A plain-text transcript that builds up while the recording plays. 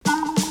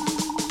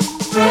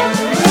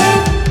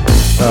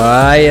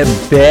You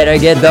better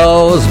get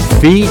those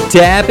feet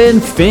tapping,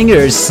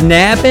 fingers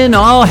snapping,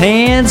 all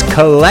hands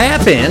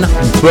clapping.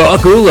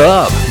 Buckle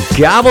up,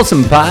 gobble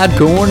some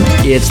Podcorn.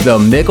 It's the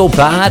Mickle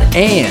Pod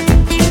and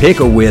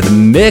Pickle with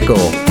Mickle.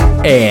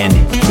 And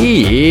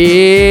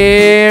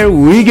here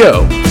we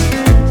go.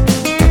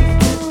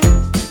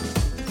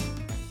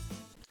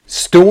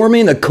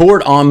 Storming the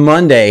court on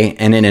Monday,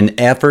 and in an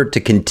effort to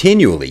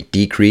continually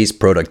decrease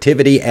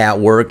productivity at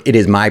work, it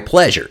is my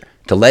pleasure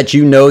to let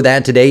you know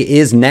that today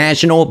is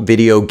National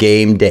Video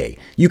Game Day.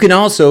 You can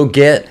also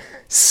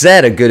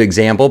set a good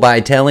example by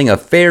telling a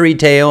fairy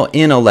tale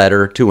in a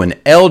letter to an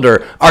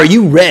elder. Are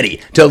you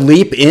ready to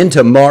leap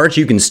into March?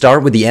 You can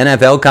start with the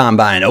NFL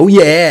Combine. Oh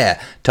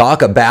yeah!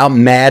 Talk about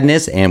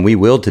madness, and we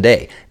will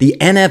today. The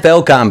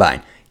NFL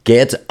Combine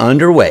gets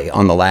underway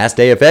on the last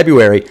day of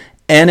February.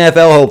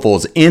 NFL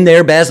hopefuls in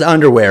their best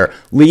underwear,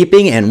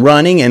 leaping and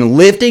running and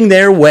lifting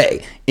their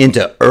way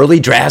into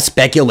early draft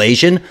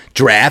speculation,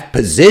 draft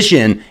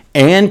position,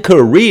 and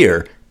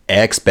career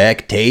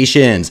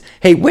expectations.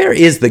 Hey, where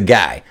is the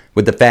guy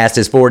with the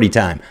fastest 40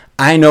 time?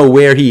 I know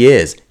where he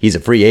is. He's a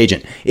free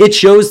agent. It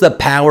shows the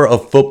power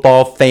of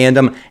football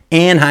fandom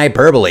and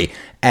hyperbole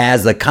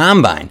as the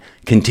Combine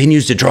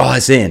continues to draw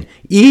us in.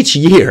 Each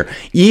year,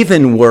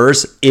 even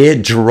worse,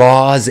 it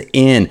draws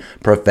in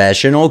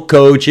professional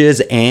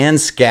coaches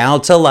and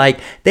scouts alike.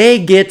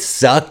 They get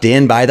sucked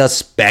in by the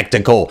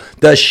spectacle,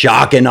 the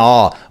shock and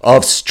awe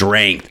of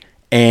strength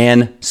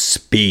and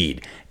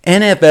speed.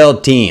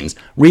 NFL teams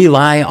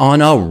rely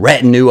on a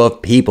retinue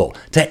of people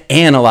to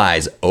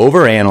analyze,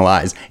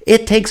 overanalyze.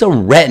 It takes a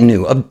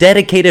retinue of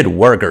dedicated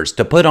workers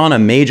to put on a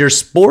major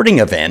sporting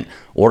event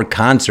or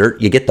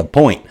concert. You get the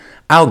point.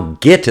 I'll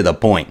get to the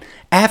point.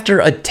 After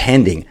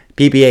attending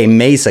PGA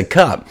Mesa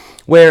Cup,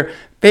 where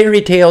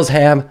fairy tales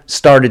have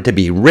started to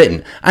be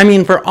written. I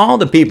mean, for all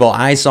the people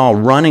I saw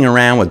running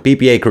around with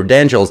PGA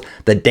credentials,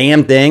 the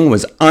damn thing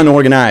was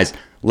unorganized.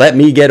 Let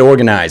me get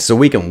organized so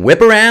we can whip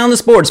around the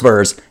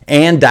sportsverse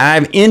and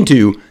dive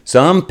into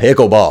some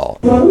pickleball.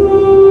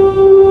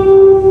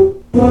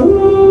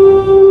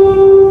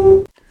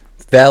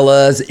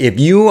 Fellas, if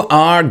you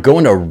are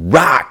going to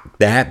rock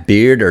that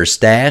beard or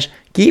stash,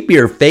 keep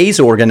your face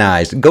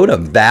organized. Go to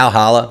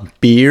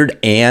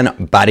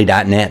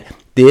ValhallaBeardandBody.net.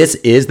 This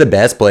is the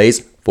best place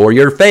for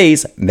your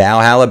face.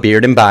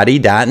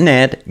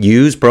 ValhallaBeardandBody.net.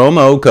 Use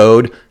promo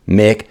code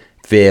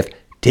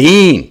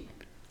MIC15.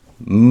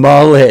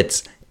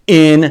 Mullets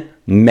in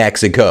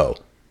Mexico.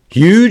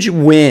 Huge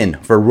win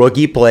for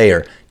rookie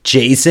player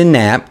Jason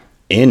Knapp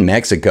in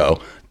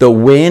Mexico. The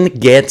win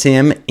gets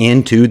him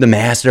into the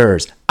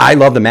Masters. I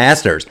love the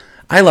Masters.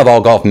 I love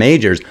all golf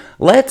majors.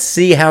 Let's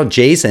see how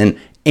Jason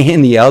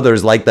and the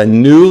others like the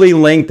newly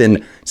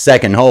lengthened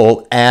second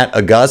hole at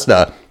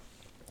Augusta.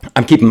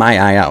 I'm keeping my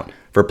eye out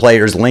for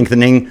players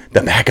lengthening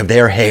the back of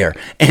their hair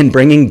and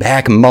bringing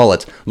back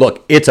mullets.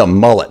 Look, it's a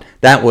mullet.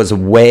 That was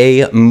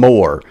way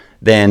more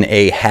than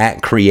a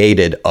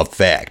hat-created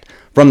effect.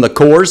 From the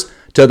course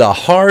to the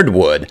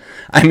hardwood.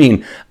 I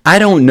mean, I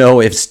don't know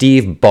if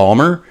Steve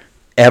Ballmer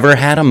ever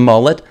had a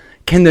mullet.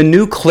 Can the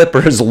new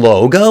Clippers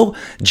logo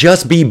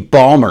just be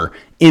Ballmer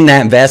in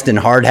that vest and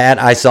hard hat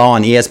I saw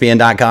on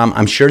ESPN.com?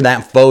 I'm sure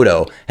that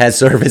photo has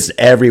surfaced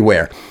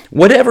everywhere.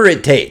 Whatever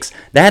it takes,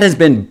 that has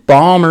been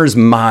Ballmer's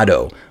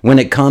motto when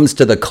it comes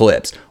to the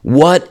Clips.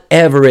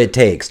 Whatever it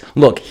takes.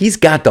 Look, he's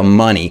got the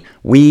money.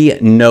 We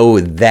know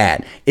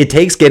that. It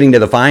takes getting to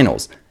the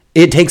finals.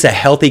 It takes a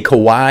healthy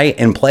Kawhi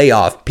and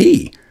playoff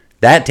P.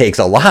 That takes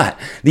a lot.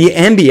 The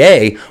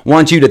NBA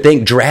wants you to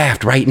think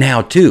draft right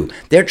now, too.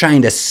 They're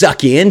trying to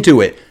suck you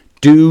into it.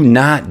 Do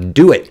not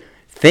do it.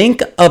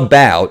 Think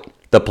about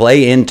the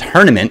play-in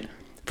tournament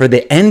for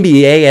the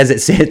NBA as it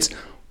sits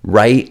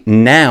right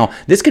now.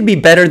 This could be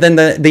better than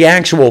the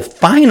actual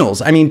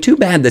finals. I mean, too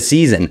bad the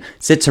season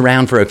sits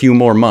around for a few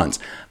more months.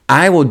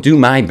 I will do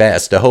my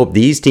best to hope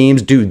these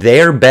teams do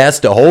their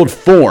best to hold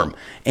form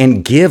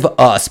and give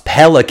us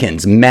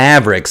Pelicans,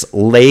 Mavericks,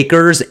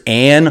 Lakers,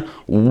 and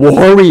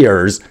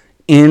Warriors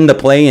in the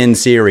play-in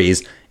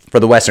series for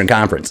the Western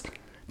Conference.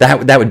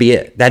 That would be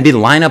it. That'd be the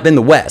lineup in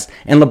the West.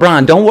 And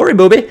LeBron, don't worry,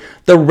 booby.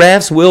 The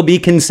refs will be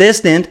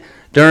consistent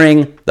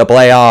during the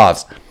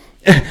playoffs.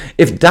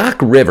 If Doc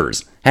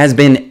Rivers has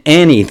been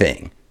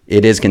anything,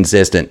 it is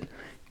consistent.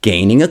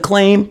 Gaining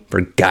acclaim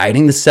for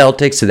guiding the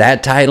Celtics to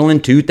that title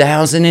in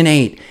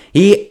 2008,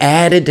 he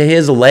added to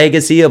his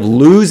legacy of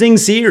losing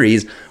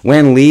series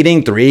when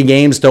leading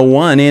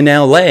 3-1 in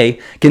LA,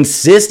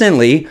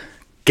 consistently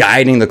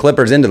guiding the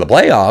Clippers into the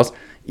playoffs,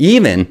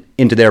 even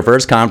into their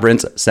first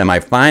conference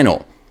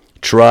semifinal.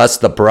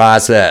 Trust the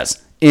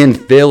process. In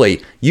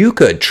Philly, you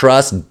could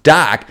trust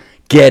Doc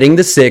getting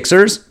the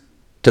Sixers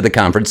to the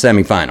conference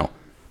semifinal.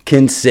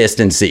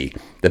 Consistency.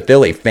 The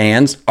Philly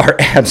fans are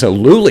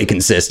absolutely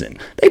consistent.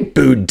 They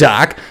booed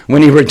Doc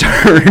when he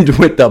returned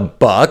with the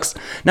Bucks.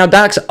 Now,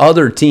 Doc's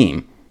other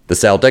team, the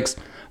Celtics,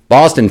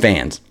 Boston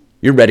fans,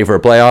 you're ready for a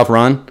playoff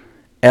run?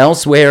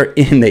 Elsewhere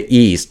in the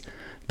East,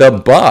 the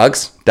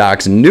Bucks,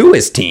 Doc's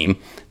newest team,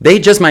 they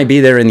just might be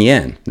there in the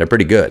end. They're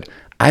pretty good.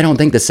 I don't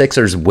think the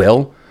Sixers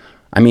will.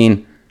 I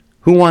mean,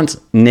 who wants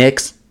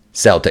Knicks,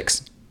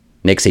 Celtics?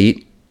 Knicks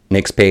Heat,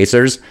 Knicks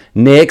Pacers.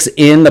 Knicks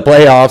in the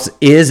playoffs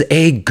is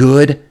a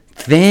good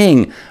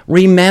thing.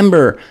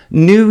 Remember,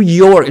 New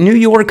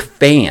York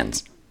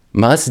fans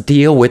must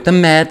deal with the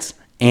Mets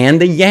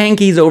and the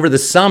Yankees over the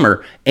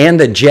summer, and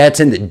the Jets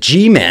and the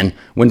G-Men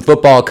when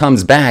football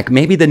comes back.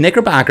 Maybe the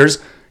Knickerbockers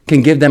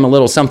can give them a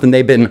little something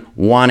they've been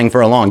wanting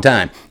for a long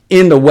time.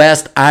 In the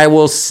West, I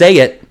will say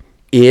it,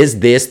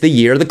 is this the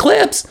year of the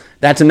Clips?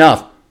 That's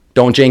enough.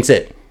 Don't jinx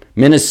it.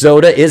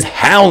 Minnesota is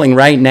howling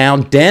right now.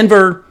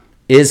 Denver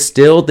is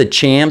still the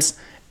champs,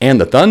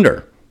 and the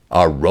Thunder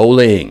are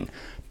rolling.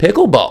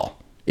 Pickleball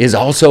is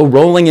also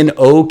rolling in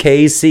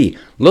OKC.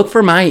 Look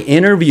for my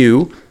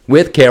interview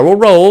with Carol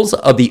Rolls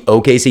of the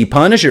OKC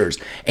Punishers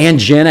and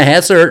Jenna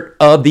Hessert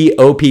of the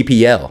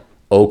OPPL,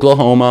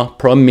 Oklahoma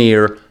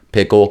Premier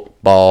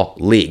Pickleball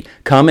League.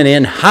 Coming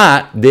in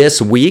hot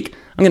this week.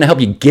 I'm going to help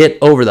you get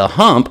over the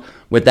hump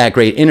with that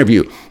great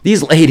interview.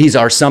 These ladies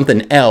are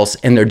something else,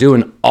 and they're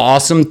doing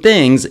awesome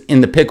things in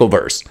the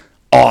pickleverse.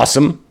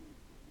 Awesome.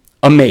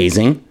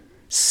 Amazing.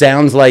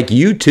 Sounds like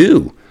you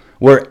too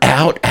were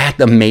out at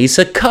the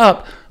Mesa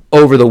Cup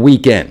over the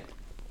weekend.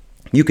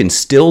 You can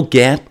still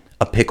get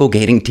a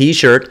Picklegating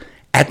t-shirt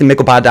at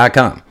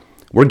themicklepod.com.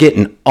 We're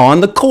getting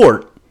on the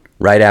court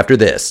right after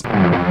this.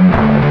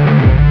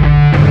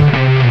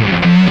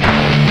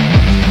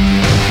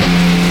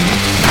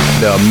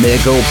 The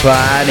Mickle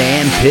Pod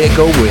and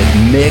Pickle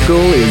with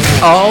Mickle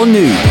is all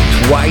new,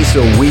 twice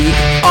a week,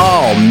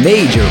 all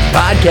major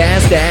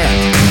podcast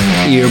apps.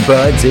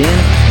 Earbuds in,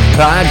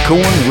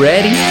 Podcorn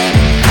ready.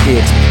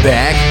 It's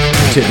back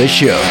to the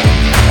show.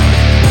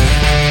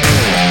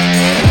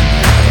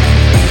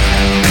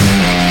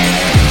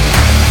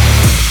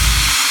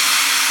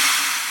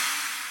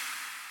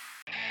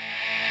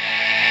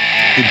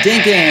 The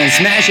dinking,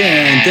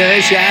 smashing,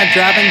 third shot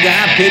dropping,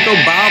 got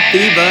pickleball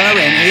fever,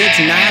 and it's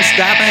not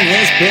stopping.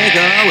 It's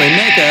Pickle and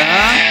Mickle.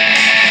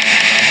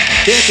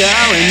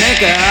 Pickle and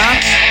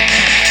Mickle.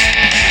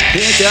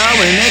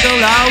 Pickle and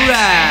Mickle,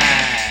 alright.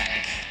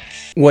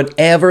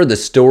 Whatever the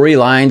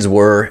storylines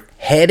were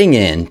heading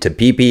into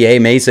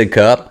PPA Mesa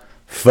Cup,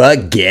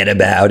 forget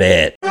about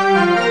it.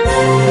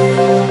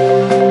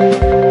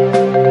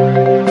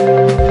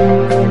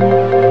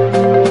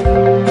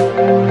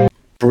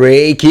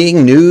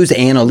 Breaking news,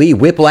 Annalie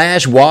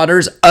Whiplash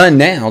Waters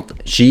announced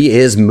she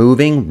is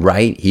moving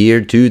right here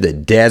to the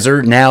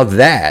desert. Now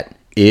that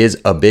is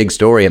a big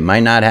story. It might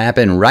not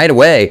happen right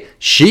away.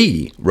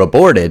 She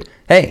reported,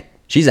 hey,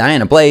 she's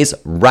eyeing a place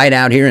right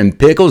out here in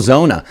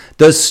Picklezona.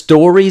 The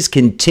stories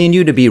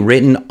continue to be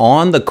written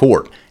on the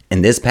court.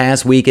 And this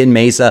past week in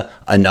Mesa,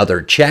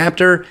 another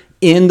chapter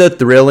in the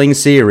thrilling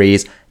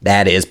series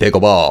that is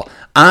pickleball.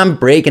 I'm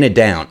breaking it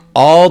down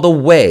all the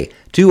way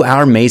to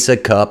our Mesa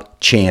Cup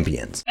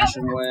champions.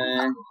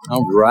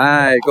 All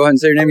right. Go ahead and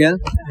say your name again.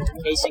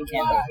 Kason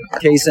Campbell.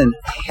 Kason,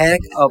 heck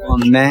of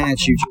a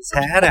match you just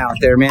had out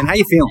there, man. How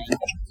you feeling?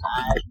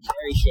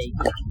 Very shaky.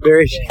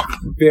 Very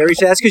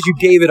shaky. That's because you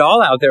gave it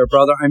all out there,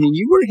 brother. I mean,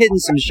 you were hitting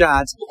some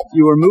shots.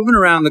 You were moving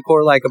around the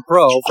court like a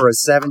pro for a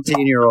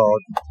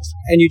 17-year-old.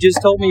 And you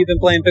just told me you've been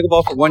playing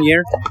pickleball for 1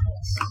 year?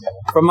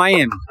 From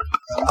Miami.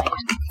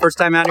 First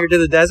time out here to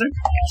the desert?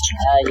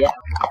 Yeah.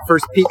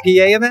 First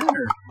PPA event?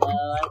 Or?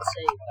 I'd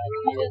say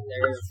maybe the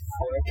third or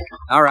fourth.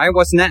 All right,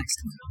 what's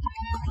next?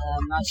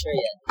 I'm not sure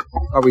yet.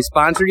 Are we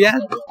sponsored yet?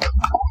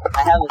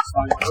 I have a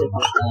sponsorship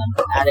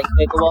with Attic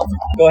Pickleball.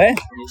 Go ahead.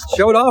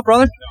 Show it off,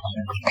 brother.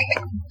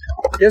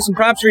 Give some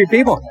props for your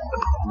people.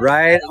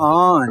 Right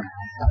on.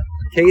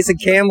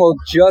 Kason Campbell,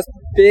 just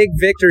big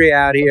victory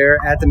out here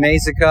at the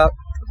Mesa Cup.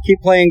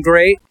 Keep playing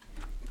great.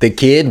 The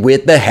kid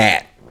with the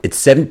hat. It's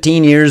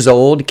 17 years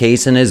old.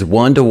 Kason is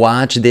one to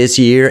watch this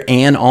year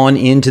and on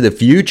into the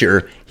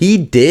future. He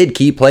did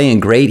keep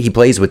playing great. He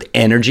plays with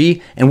energy,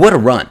 and what a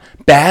run.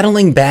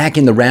 Battling back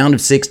in the round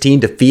of 16,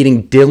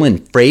 defeating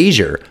Dylan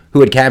Frazier, who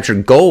had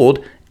captured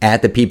gold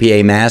at the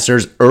PPA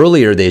Masters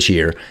earlier this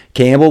year.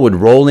 Campbell would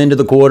roll into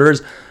the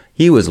quarters.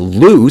 He was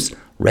loose,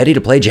 ready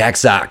to play Jack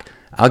Sock.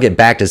 I'll get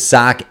back to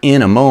Sock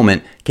in a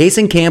moment.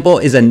 Kason Campbell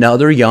is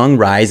another young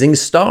rising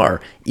star.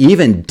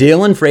 Even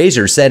Dylan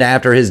Frazier said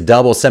after his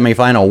double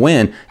semifinal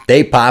win,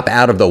 they pop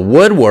out of the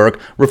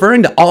woodwork,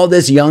 referring to all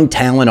this young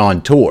talent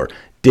on tour.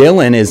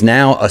 Dylan is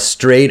now a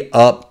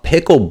straight-up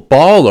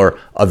pickleballer,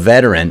 a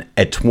veteran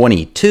at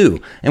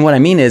 22. And what I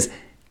mean is,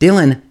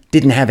 Dylan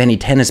didn't have any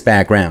tennis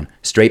background.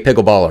 Straight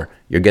pickleballer.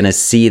 You're going to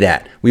see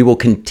that. We will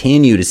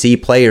continue to see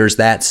players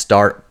that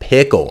start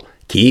pickle.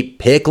 Keep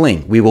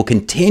pickling. We will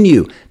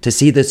continue to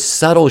see the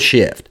subtle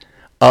shift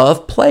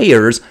of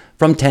players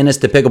from tennis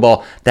to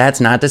pickleball. That's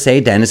not to say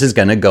tennis is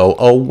going to go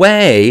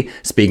away.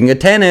 Speaking of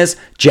tennis,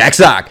 Jack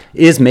Sock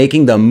is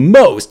making the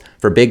most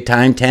for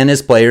big-time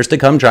tennis players to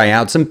come try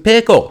out some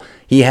pickle.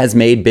 he has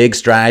made big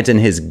strides in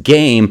his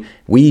game.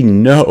 We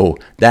know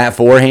that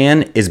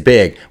forehand is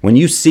big. When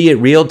you see it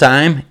real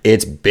time,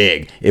 it's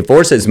big. It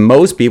forces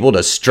most people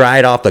to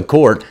stride off the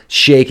court,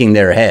 shaking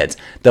their heads.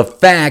 The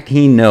fact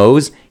he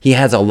knows he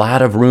has a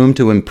lot of room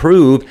to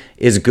improve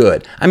is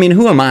good. I mean,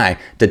 who am I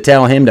to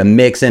tell him to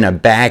mix in a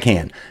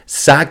backhand?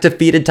 Sock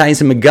defeated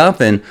Tyson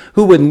McGuffin,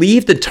 who would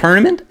leave the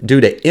tournament due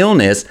to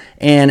illness,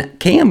 and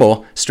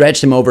Campbell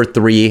stretched him over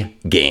 3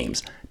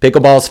 games.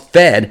 Pickleball's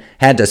Fed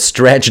had to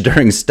stretch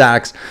during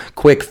Stock's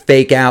quick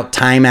fake-out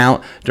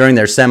timeout during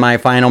their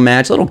semifinal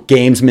match. Little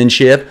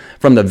gamesmanship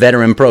from the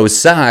veteran pro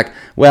Sock.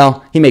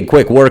 Well, he made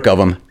quick work of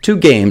him. 2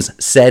 games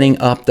setting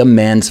up the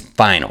men's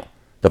final.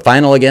 The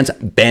final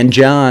against Ben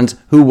Johns,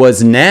 who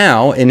was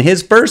now in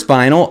his first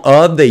final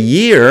of the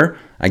year.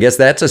 I guess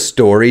that's a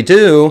story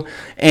too.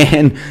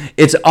 And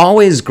it's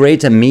always great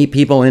to meet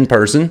people in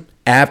person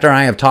after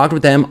I have talked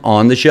with them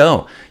on the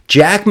show.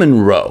 Jack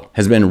Monroe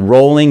has been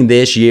rolling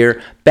this year,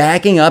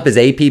 backing up his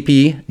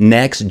APP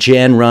Next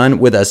Gen run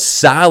with a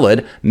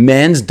solid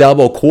men's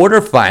double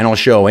quarterfinal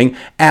showing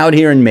out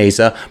here in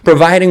Mesa,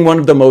 providing one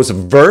of the most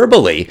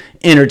verbally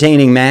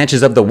entertaining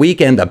matches of the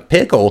weekend. The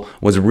pickle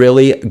was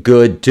really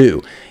good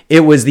too.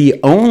 It was the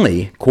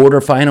only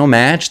quarterfinal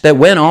match that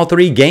went all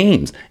 3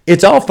 games.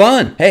 It's all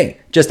fun.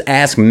 Hey, just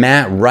ask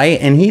Matt Wright,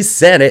 and he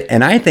said it,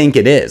 and I think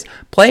it is.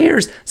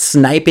 Players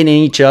sniping at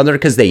each other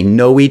because they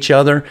know each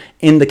other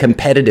in the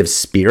competitive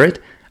spirit.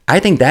 I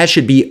think that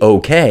should be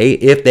okay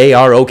if they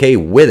are okay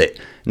with it.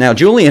 Now,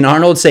 Julian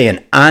Arnold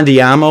saying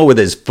andiamo with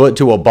his foot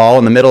to a ball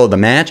in the middle of the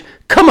match.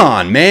 Come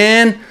on,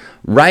 man.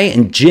 Wright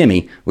and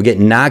Jimmy would get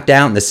knocked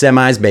out in the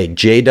semis by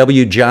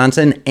J.W.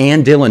 Johnson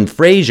and Dylan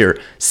Frazier,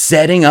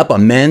 setting up a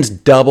men's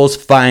doubles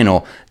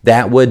final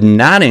that would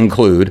not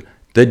include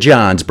the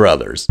Johns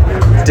brothers.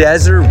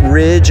 Desert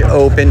Ridge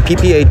Open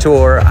PPA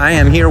Tour. I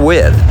am here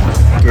with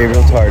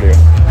Gabriel Tardio.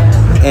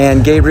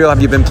 And Gabriel,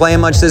 have you been playing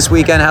much this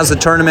weekend? How's the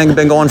tournament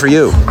been going for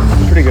you?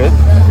 Pretty good.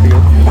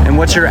 And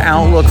what's your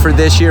outlook for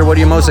this year? What are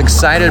you most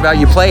excited about?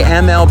 You play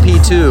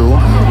MLP2.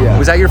 Yeah.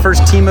 Was that your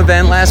first team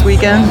event last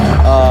weekend?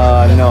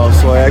 No.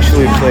 So I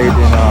actually played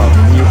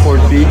in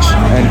Newport Beach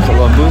and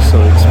Columbus,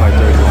 so it's my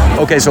 3rd one.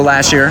 Okay, so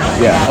last year?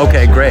 Yeah.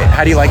 Okay, great.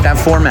 How do you like that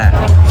format?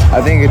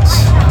 I think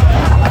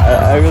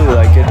I really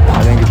like it.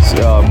 I think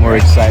it's more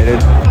excited.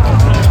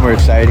 It's more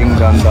exciting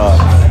than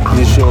the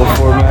initial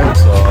format,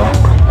 so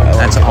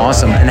That's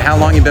awesome. And how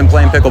long you been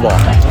playing pickleball?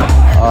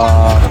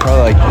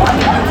 Probably like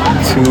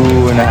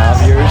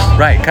 2.5 years.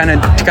 Right, kind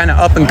of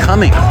up and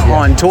coming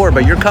on tour,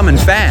 but you're coming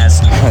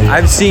fast. Yeah.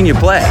 I've seen you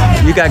play.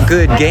 You got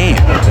good game.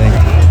 Thank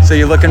you. So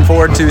you're looking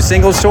forward to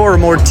singles tour or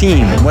more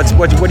team? What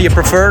do you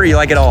prefer? Or you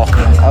like it all?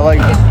 I like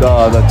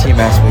the team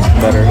aspect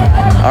better.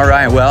 All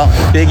right, well,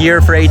 big year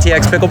for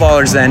ATX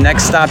pickleballers then.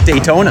 Next stop,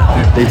 Daytona.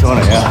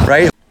 Daytona, yeah.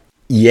 Right?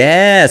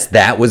 Yes,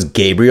 that was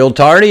Gabriel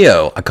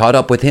Tardio. I caught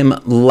up with him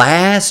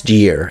last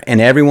year. And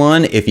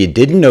everyone, if you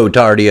didn't know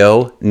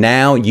Tardio,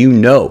 now you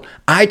know.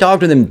 I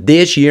talked with him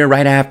this year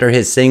right after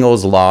his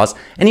singles loss,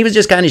 and he was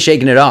just kind of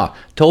shaking it off.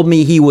 Told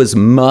me he was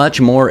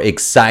much more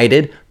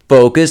excited,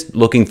 focused,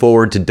 looking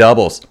forward to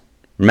doubles.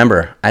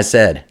 Remember, I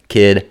said,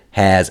 kid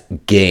has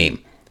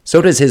game.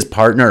 So does his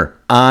partner,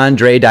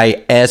 Andre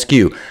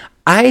Diescu.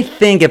 I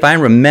think if I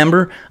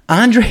remember,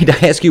 Andre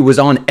Diescu was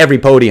on every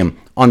podium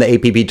on the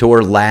APP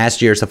Tour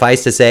last year.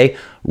 Suffice to say,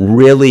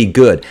 really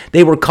good.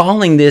 They were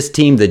calling this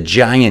team the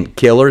Giant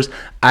Killers.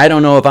 I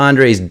don't know if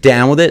Andre's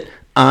down with it.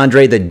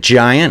 Andre the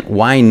Giant,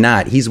 why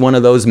not? He's one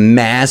of those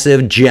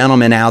massive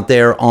gentlemen out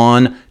there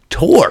on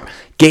tour.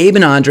 Gabe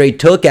and Andre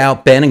took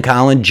out Ben and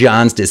Colin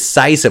Johns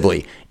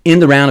decisively in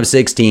the round of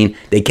 16.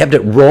 They kept it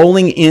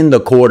rolling in the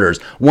quarters,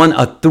 won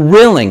a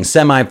thrilling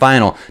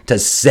semifinal to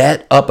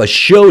set up a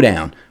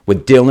showdown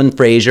with Dylan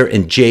Frazier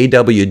and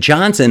J.W.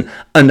 Johnson,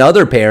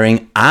 another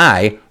pairing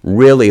I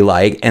really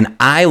like, and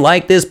I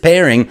like this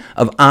pairing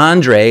of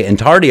Andre and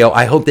Tardio.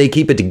 I hope they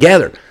keep it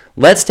together.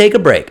 Let's take a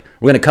break.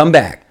 We're going to come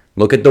back,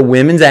 look at the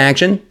women's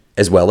action,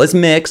 as well as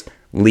mixed,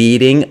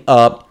 leading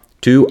up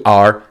to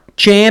our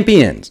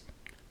champions.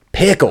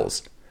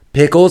 Pickles.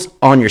 Pickles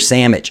on your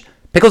sandwich.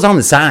 Pickles on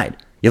the side.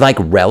 You like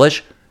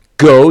relish?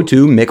 Go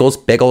to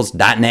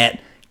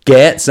micklespickles.net.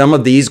 Get some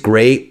of these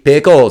great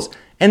pickles.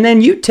 And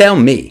then you tell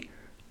me,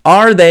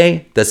 are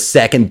they the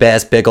second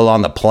best pickle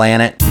on the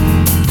planet?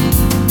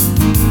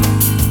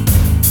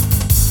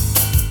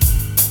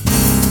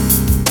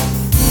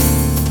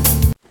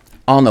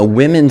 On the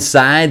women's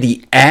side,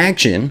 the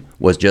action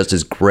was just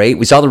as great.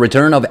 We saw the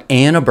return of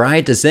Anna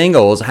Bright to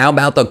singles. How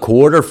about the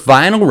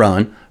quarterfinal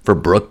run for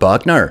Brooke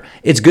Buckner?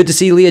 It's good to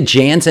see Leah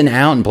Jansen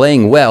out and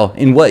playing well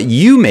in what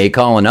you may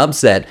call an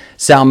upset.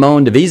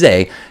 Salomon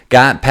Devise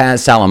got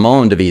past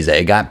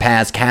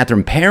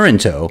Catherine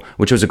Parenteau,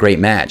 which was a great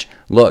match.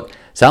 Look,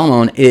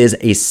 Salomon is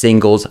a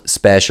singles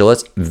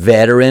specialist,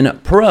 veteran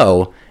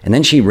pro, and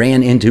then she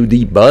ran into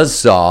the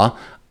buzzsaw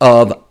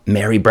of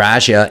Mary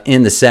Brascia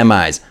in the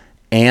semis.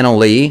 Anna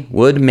Lee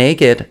would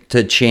make it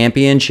to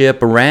championship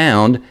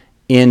round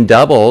in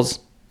doubles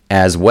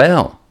as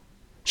well.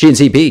 She and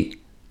CP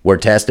were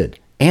tested,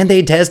 And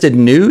they tested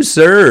new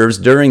serves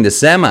during the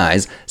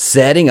semis,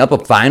 setting up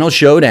a final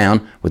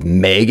showdown with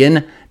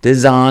Megan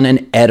Dizon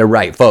and Etta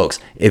Wright. Folks,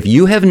 if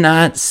you have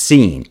not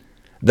seen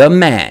the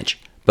match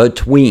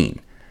between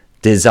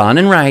Dizon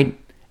and Wright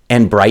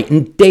and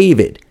Brighton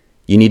David,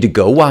 you need to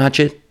go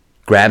watch it,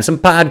 grab some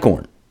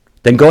popcorn,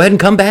 then go ahead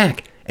and come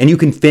back, and you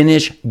can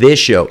finish this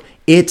show.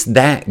 It's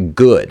that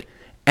good.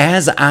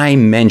 As I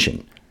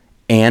mentioned,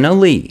 Anna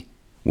Leigh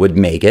would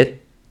make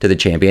it to the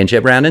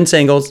championship round in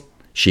singles.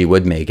 She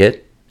would make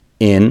it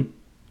in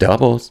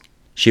doubles.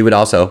 She would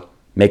also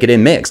make it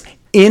in mixed.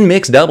 In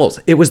mixed doubles,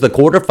 it was the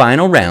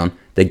quarterfinal round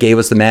that gave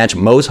us the match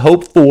most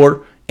hoped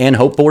for and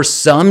hoped for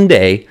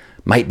someday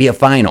might be a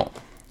final.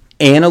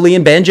 Anna Leigh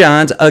and Ben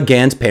Johns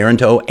against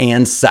Parenteau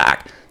and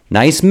Sock.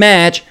 Nice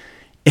match.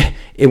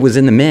 It was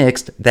in the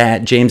mixed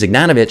that James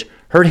Ignatovich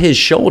hurt his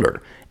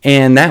shoulder,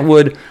 and that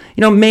would,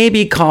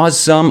 maybe cause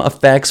some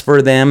effects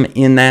for them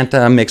in that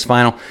mixed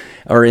final,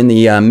 or in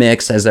the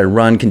mix as their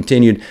run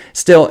continued.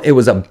 Still, it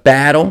was a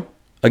battle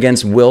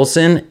against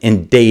Wilson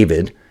and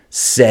David,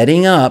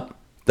 setting up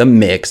the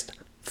mixed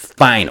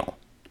final.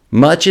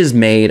 Much is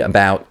made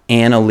about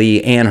Anna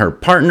Leigh and her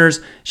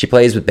partners. She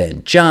plays with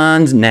Ben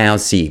Johns, now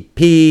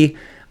CP.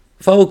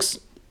 Folks,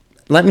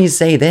 let me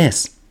say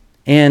this.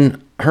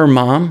 And her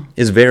mom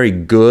is very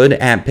good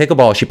at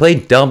pickleball. She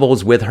played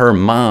doubles with her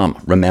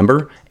mom,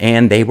 remember?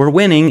 And they were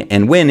winning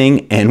and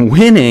winning and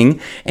winning.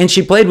 And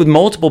she played with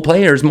multiple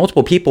players,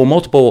 multiple people,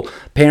 multiple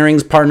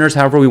pairings, partners,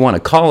 however we want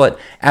to call it,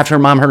 after her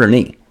mom hurt her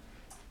knee.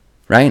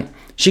 Right?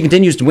 She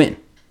continues to win.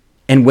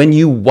 And when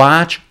you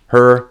watch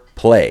her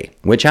play,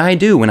 which I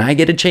do when I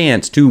get a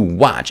chance to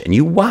watch, and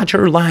you watch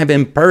her live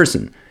in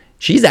person,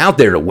 she's out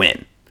there to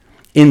win.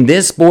 In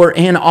this sport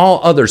and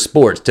all other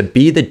sports, to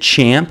be the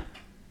champ,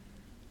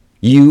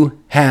 you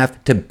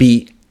have to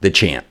beat the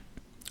champ,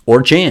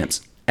 or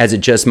champs, as it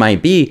just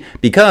might be,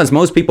 because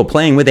most people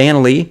playing with Anna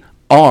Leigh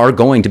are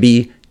going to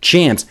be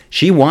champs.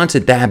 She wants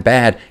it that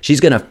bad. She's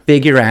going to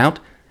figure out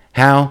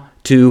how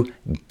to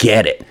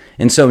get it.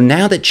 And so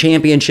now that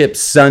Championship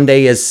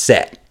Sunday is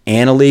set,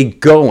 Anna Leigh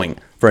going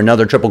for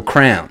another Triple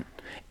Crown,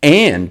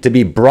 and to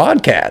be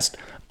broadcast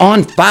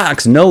on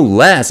Fox, no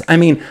less. I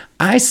mean,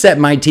 I set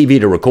my TV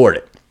to record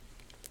it.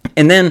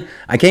 And then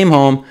I came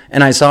home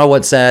and I saw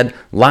what said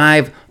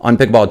live on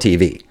Pickleball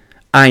TV.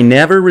 I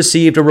never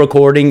received a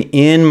recording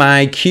in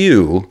my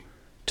queue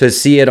to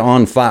see it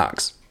on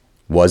Fox.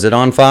 Was it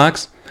on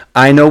Fox?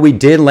 I know we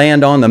did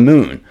land on the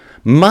moon.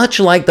 Much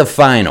like the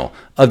final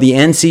of the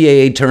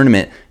NCAA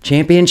tournament,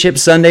 Championship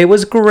Sunday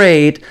was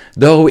great,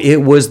 though it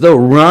was the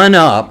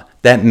run-up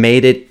that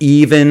made it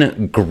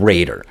even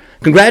greater.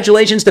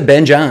 Congratulations to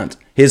Ben Johns,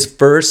 his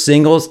first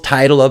singles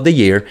title of the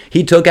year.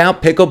 He took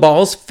out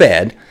Pickleball's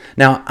Fed.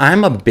 Now,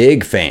 I'm a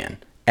big fan,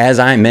 as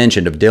I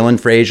mentioned, of Dylan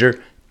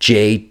Frazier,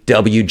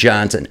 J.W.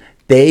 Johnson.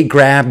 They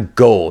grabbed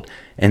gold,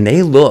 and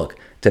they look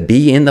to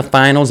be in the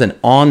finals and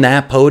on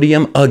that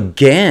podium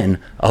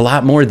again a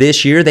lot more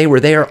this year. They were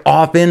there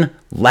often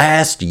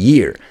last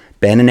year.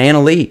 Ben and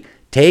Anna Leigh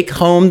take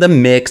home the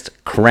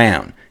mixed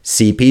crown.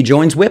 CP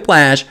joins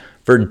Whiplash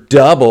for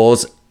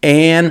doubles,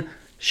 and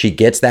she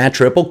gets that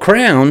triple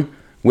crown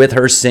with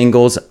her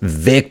singles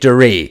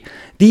victory.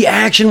 The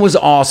action was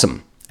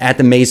awesome at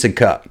the Mesa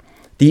Cup.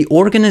 The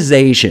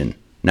organization,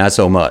 not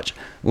so much.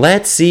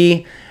 Let's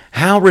see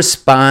how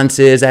response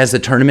is as the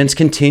tournaments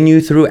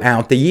continue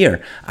throughout the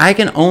year. I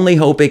can only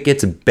hope it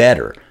gets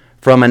better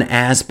from an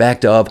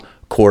aspect of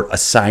court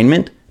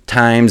assignment,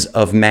 times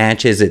of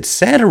matches,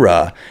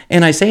 etc.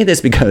 And I say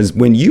this because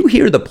when you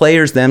hear the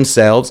players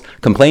themselves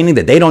complaining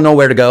that they don't know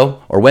where to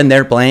go or when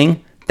they're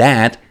playing,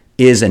 that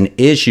is an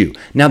issue.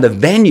 Now, the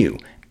venue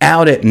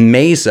out at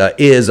Mesa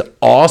is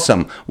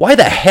awesome. Why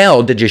the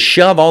hell did you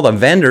shove all the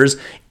vendors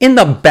in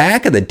the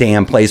back of the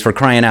damn place, for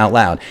crying out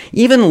loud?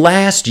 Even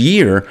last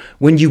year,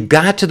 when you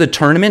got to the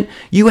tournament,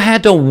 you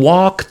had to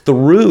walk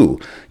through,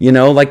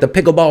 like the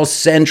Pickleball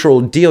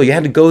Central deal. You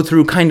had to go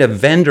through kind of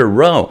vendor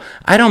row.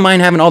 I don't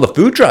mind having all the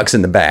food trucks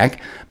in the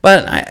back,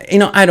 but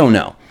I don't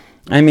know.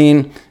 I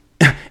mean,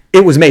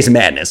 it was Mesa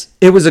Madness.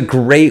 It was a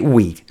great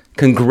week.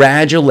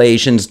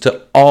 Congratulations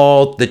to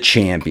all the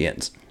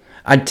champions.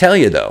 I tell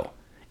you though,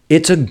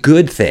 it's a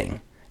good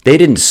thing they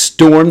didn't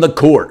storm the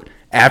court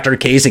after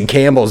Case and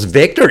Campbell's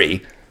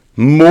victory.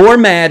 More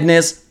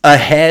madness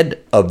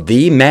ahead of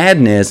the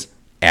madness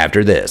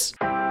after this.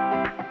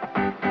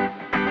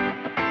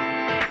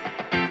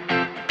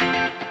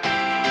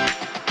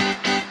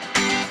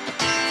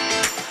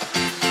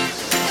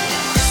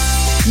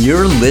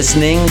 You're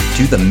listening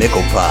to the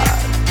Mickle Pod.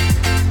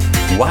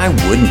 Why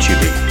wouldn't you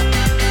be?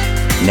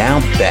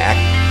 Now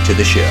back to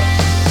the show.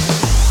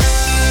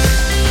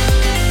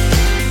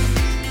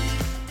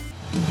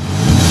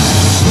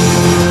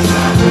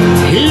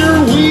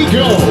 Here we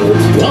go.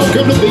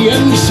 Welcome to the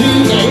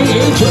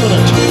NCAA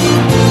tournament.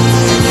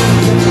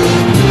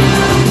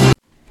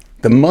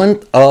 The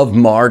month of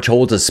March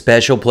holds a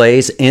special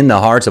place in the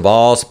hearts of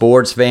all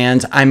sports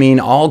fans. I mean,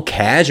 all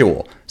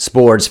casual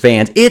sports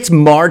fans. It's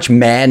March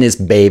Madness,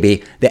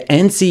 baby. The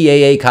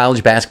NCAA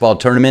college basketball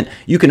tournament,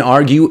 you can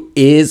argue,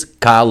 is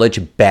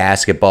college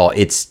basketball.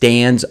 It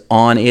stands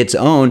on its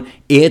own.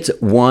 It's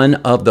one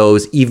of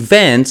those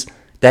events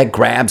that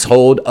grabs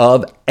hold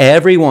of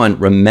everyone.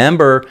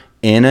 Remember,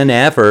 in an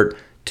effort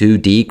to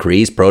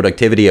decrease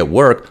productivity at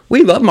work,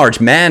 we love March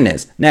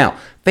Madness. Now,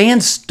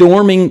 fans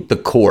storming the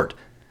court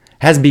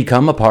has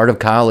become a part of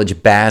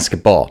college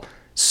basketball.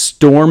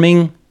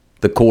 Storming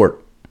the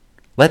court.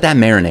 Let that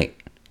marinate.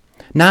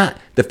 Not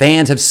the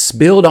fans have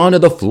spilled onto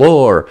the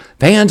floor.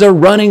 Fans are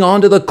running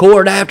onto the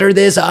court after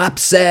this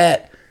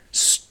upset.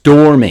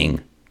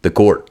 Storming the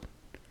court.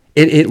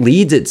 It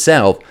leads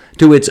itself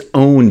to its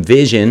own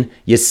vision.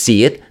 You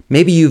see it.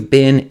 Maybe you've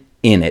been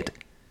in it.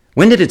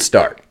 When did it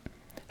start?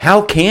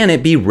 How can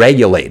it be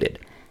regulated?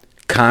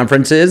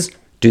 Conferences,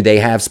 do they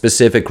have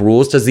specific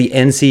rules? Does the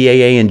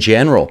NCAA in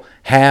general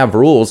have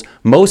rules?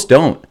 Most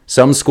don't.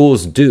 Some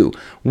schools do.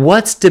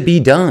 What's to be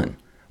done?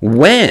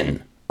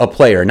 When a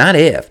player, not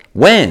if,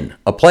 when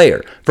a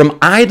player from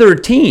either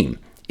team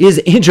is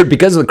injured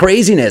because of the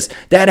craziness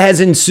that has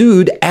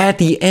ensued at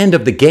the end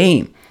of the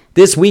game.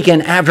 This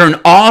weekend, after an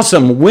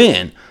awesome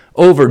win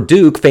over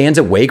Duke, fans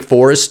at Wake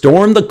Forest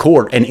stormed the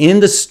court, and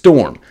in the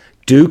storm,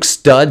 Duke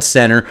stud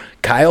center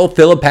Kyle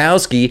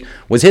Filipowski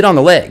was hit on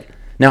the leg.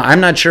 Now, I'm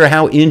not sure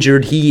how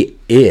injured he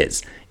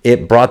is.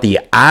 It brought the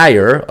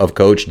ire of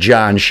Coach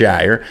John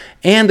Shire,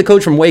 and the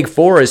coach from Wake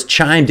Forest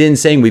chimed in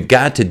saying we've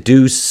got to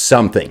do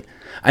something.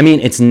 I mean,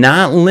 it's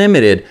not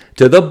limited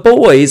to the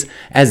boys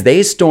as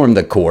they storm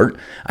the court.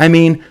 I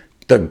mean,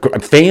 the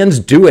fans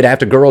do it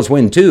after girls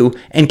win too.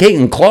 And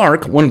Caitlin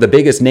Clark, one of the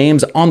biggest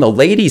names on the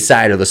ladies'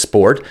 side of the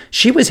sport,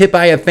 she was hit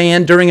by a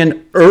fan during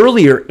an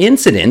earlier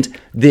incident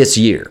this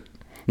year.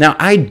 Now,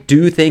 I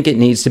do think it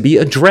needs to be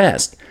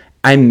addressed.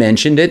 I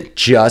mentioned it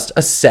just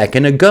a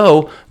second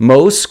ago.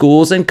 Most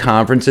schools and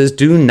conferences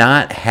do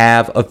not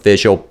have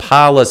official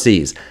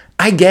policies.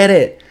 I get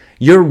it.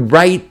 You're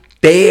right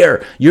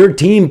there. Your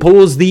team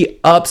pulls the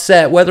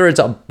upset, whether it's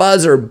a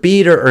buzzer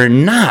beater or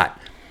not.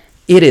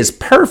 It is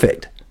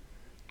perfect.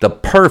 The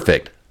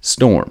perfect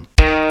storm.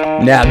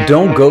 Now,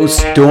 don't go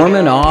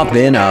storming off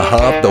in a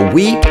huff. The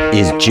week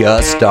is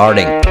just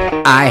starting.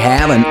 I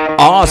have an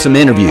awesome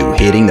interview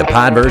hitting the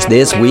Podverse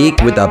this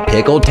week with a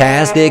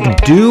pickle-tastic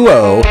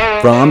duo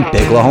from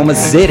Picklahoma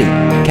City.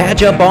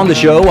 Catch up on the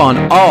show on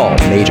all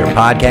major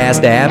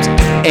podcast apps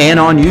and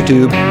on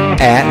YouTube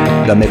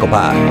at The Mickle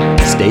Pod.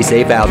 Stay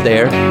safe out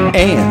there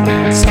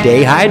and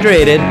stay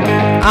hydrated.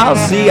 I'll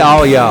see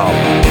all y'all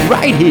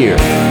right here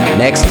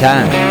next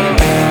time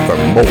for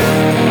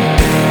more